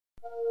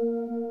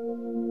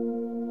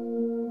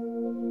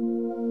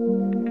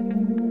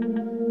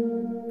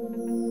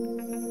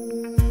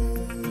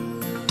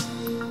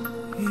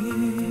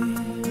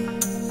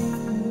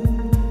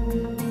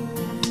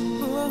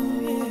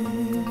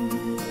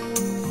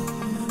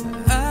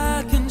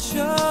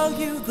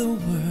you the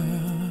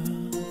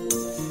world,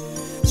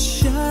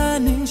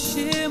 shining,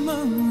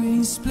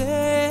 shimmering,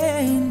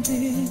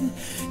 splendid.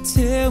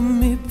 Tell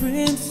me,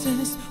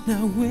 princess,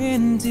 now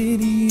when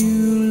did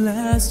you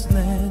last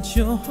let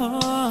your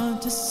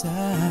heart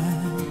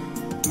decide?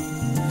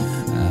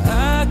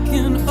 I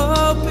can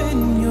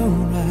open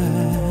your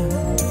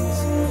eyes,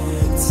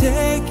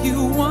 take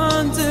you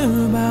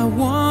wonder by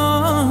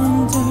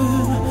wonder,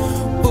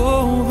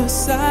 over,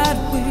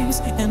 sideways,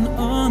 and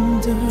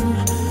under,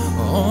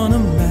 on a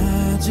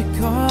magic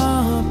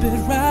carpet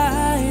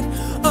ride,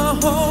 a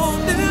whole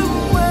new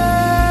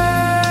world,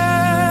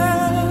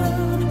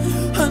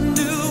 a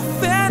new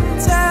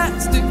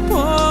fantastic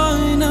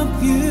point of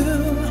view.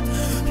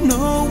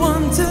 No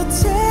one to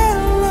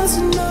tell us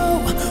no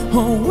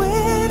or where